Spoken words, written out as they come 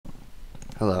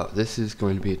Hello, this is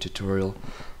going to be a tutorial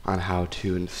on how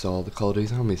to install the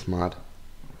CODZ mod.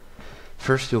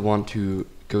 First you'll want to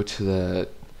go to the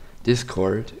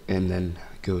Discord and then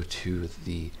go to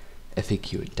the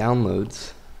FAQ and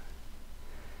downloads,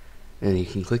 and you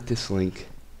can click this link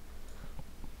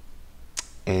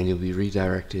and you'll be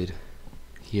redirected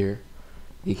here.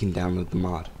 You can download the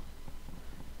mod.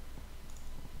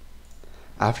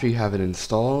 After you have it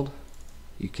installed,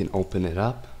 you can open it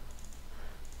up.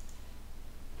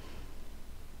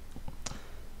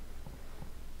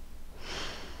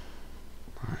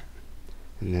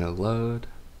 And then it'll load.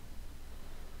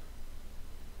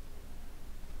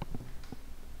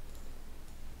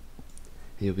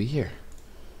 And you'll be here.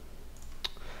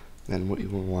 Then what you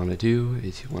will want to do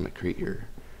is you want to create your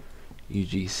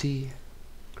UGC,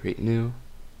 create new,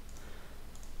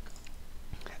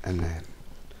 and then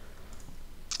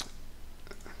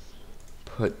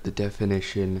put the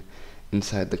definition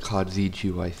inside the CODZ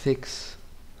GUI fix,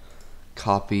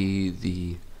 copy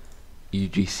the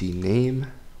UGC name,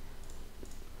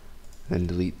 then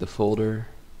delete the folder,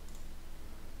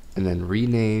 and then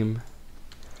rename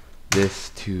this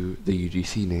to the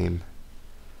UGC name,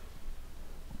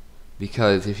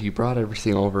 because if you brought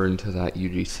everything over into that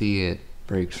UGC, it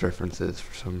breaks references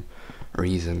for some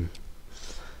reason.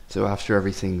 So after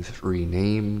everything's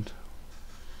renamed,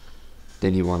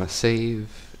 then you want to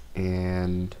save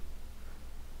and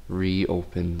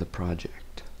reopen the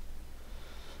project.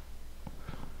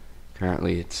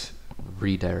 Currently it's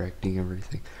redirecting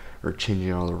everything, or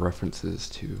changing all the references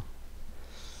to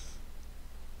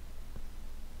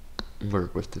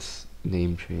work with this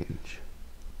name change.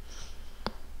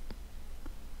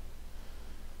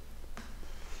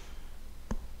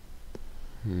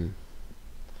 Can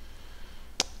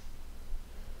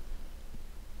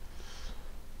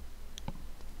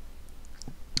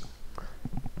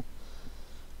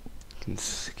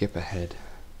skip ahead.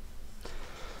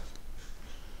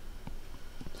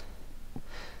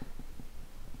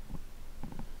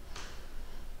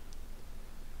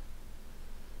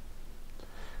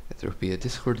 There will be a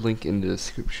Discord link in the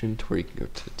description to where you can go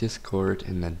to Discord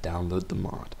and then download the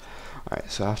mod.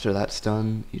 Alright, so after that's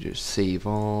done, you just save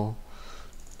all.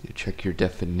 You check your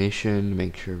definition,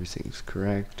 make sure everything's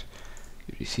correct.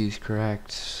 UGC is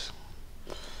correct.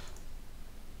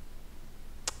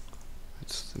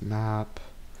 That's the map.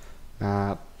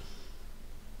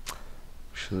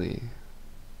 Actually,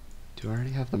 do I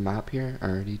already have the map here? I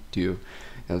already do.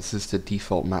 Yeah, this is the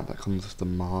default map that comes with the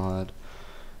mod.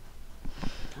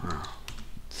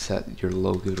 Set your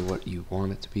logo to what you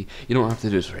want it to be. You don't have to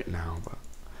do this right now, but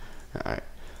alright.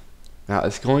 Now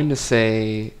it's going to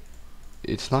say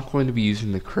it's not going to be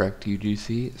using the correct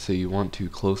UGC, so you want to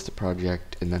close the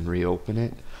project and then reopen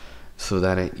it so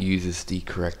that it uses the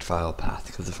correct file path,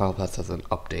 because the file path doesn't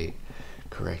update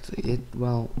correctly. It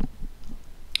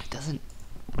doesn't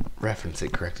reference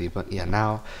it correctly, but yeah,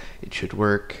 now it should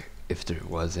work. If there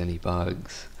was any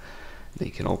bugs, then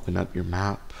you can open up your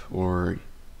map or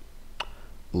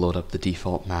load up the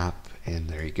default map, and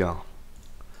there you go.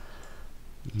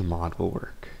 The mod will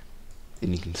work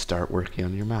and you can start working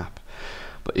on your map.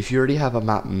 But if you already have a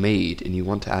map made and you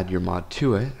want to add your mod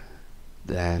to it,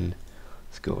 then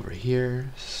let's go over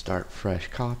here, start fresh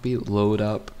copy, load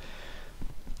up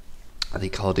the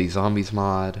CODZ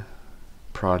mod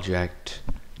project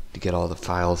to get all the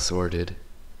files sorted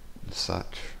and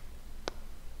such,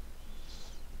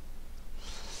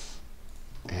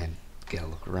 and get a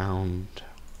look around.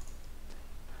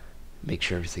 Make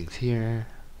sure everything's here,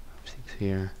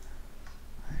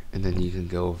 and then you can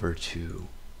go over to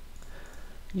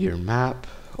your map,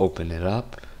 open it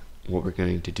up. What we're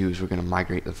going to do is we're going to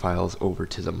migrate the files over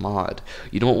to the mod.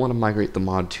 You don't want to migrate the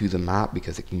mod to the map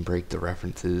because it can break the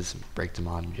references, break the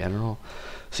mod in general.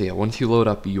 So yeah, once you load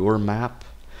up your map,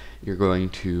 you're going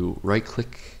to right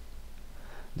click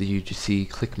the UGC,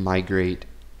 click migrate,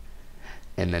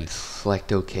 and then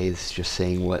select OK. This is just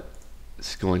saying what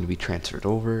is going to be transferred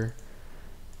over,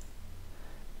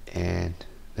 and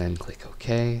then click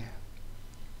OK,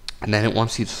 and then it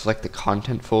wants you to select the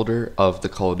content folder of the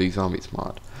CODZ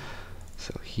mod.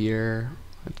 So here,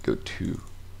 let's go to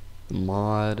the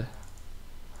mod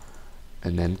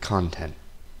and then content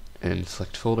and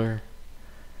select folder.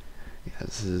 Yeah,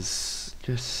 this is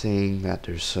just saying that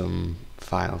there's some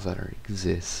files that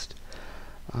exist.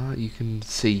 You can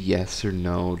say yes or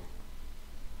no.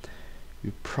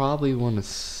 You probably want to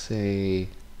say,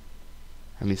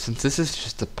 I mean, since this is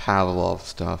just the Pavlov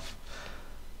stuff,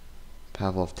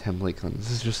 Pavlov template, this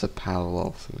is just a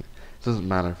Pavlov, so it doesn't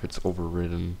matter if it's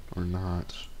overridden or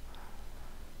not.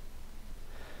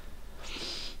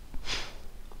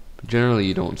 Generally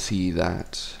you don't see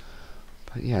that,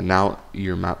 But yeah, now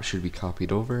your map should be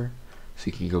copied over, so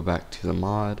you can go back to the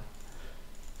mod,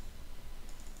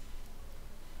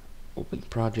 open the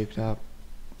project up,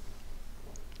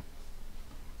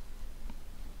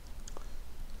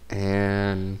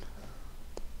 and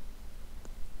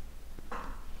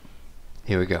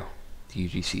here we go. The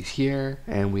UGC is here,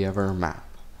 and we have our map.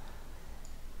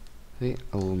 See,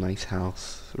 a little nice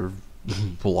house, or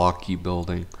blocky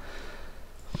building.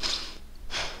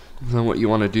 Then what you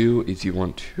want to do is you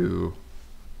want to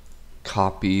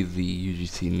copy the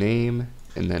UGC name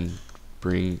and then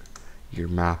bring your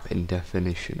map and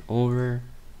definition over.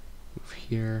 Move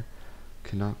here.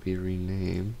 Cannot be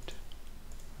renamed.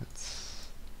 Let's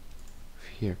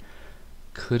move here.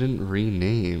 Couldn't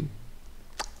rename.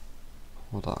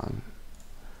 Hold on.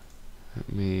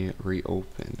 Let me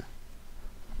reopen.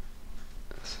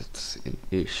 It's an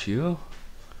issue.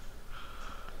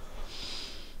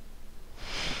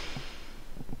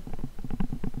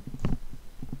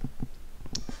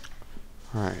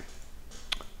 Alright,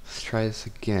 let's try this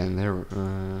again.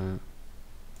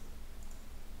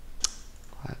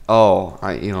 Oh,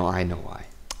 I know why.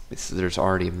 There's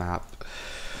already a map.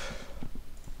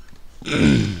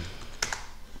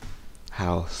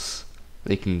 House.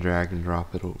 They can drag and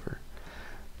drop it over.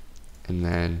 And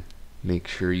then make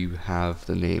sure you have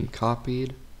the name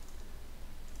copied.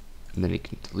 And then you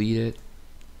can delete it.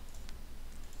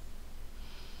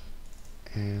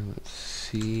 And let's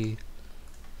see.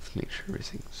 Make sure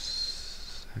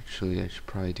everything's... Actually, I should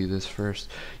probably do this first.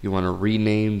 You want to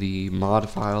rename the mod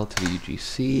file to the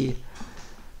UGC,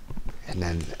 and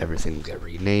then everything will get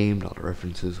renamed. All the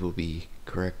references will be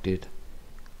corrected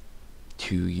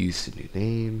to use the new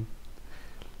name.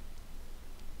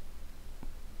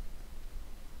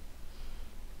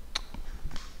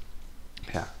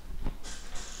 Yeah.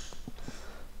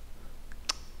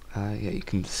 Yeah, you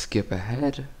can skip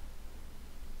ahead.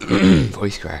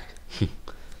 Voice crack.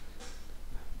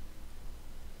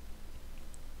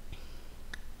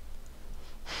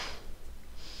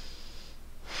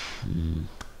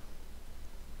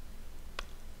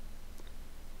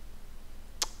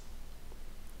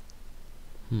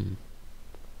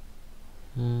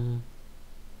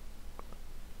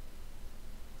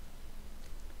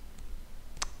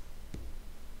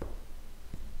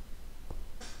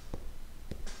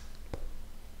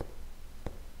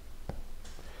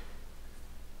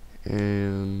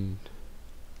 And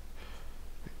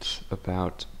it's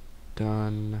about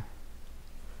done.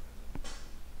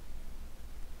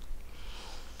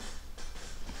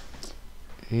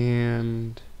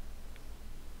 And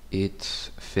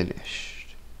it's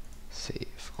finished.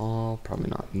 Save all, probably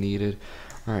not needed.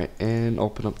 Alright, and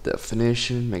open up the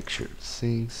definition, make sure it's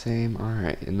the same.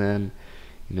 Alright, and then,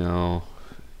 you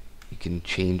can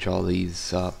change all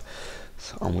these up.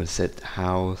 So I'm going to set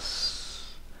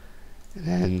house, and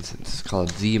then since it's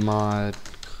called Z mod,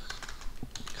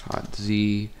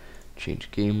 CODZ, change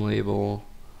game label.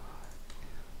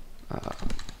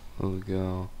 There we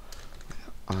go.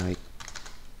 Icon,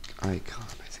 I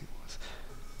think it was.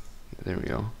 Yeah, there we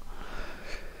go.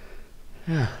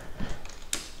 Yeah.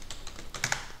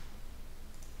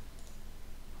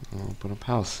 I'll open up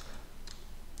house.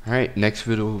 Alright, next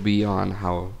video will be on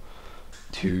how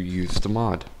to use the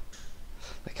mod.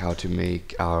 Like how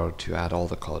to add all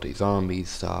the quality zombie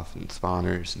stuff and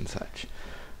spawners and such.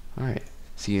 Alright,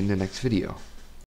 see you in the next video.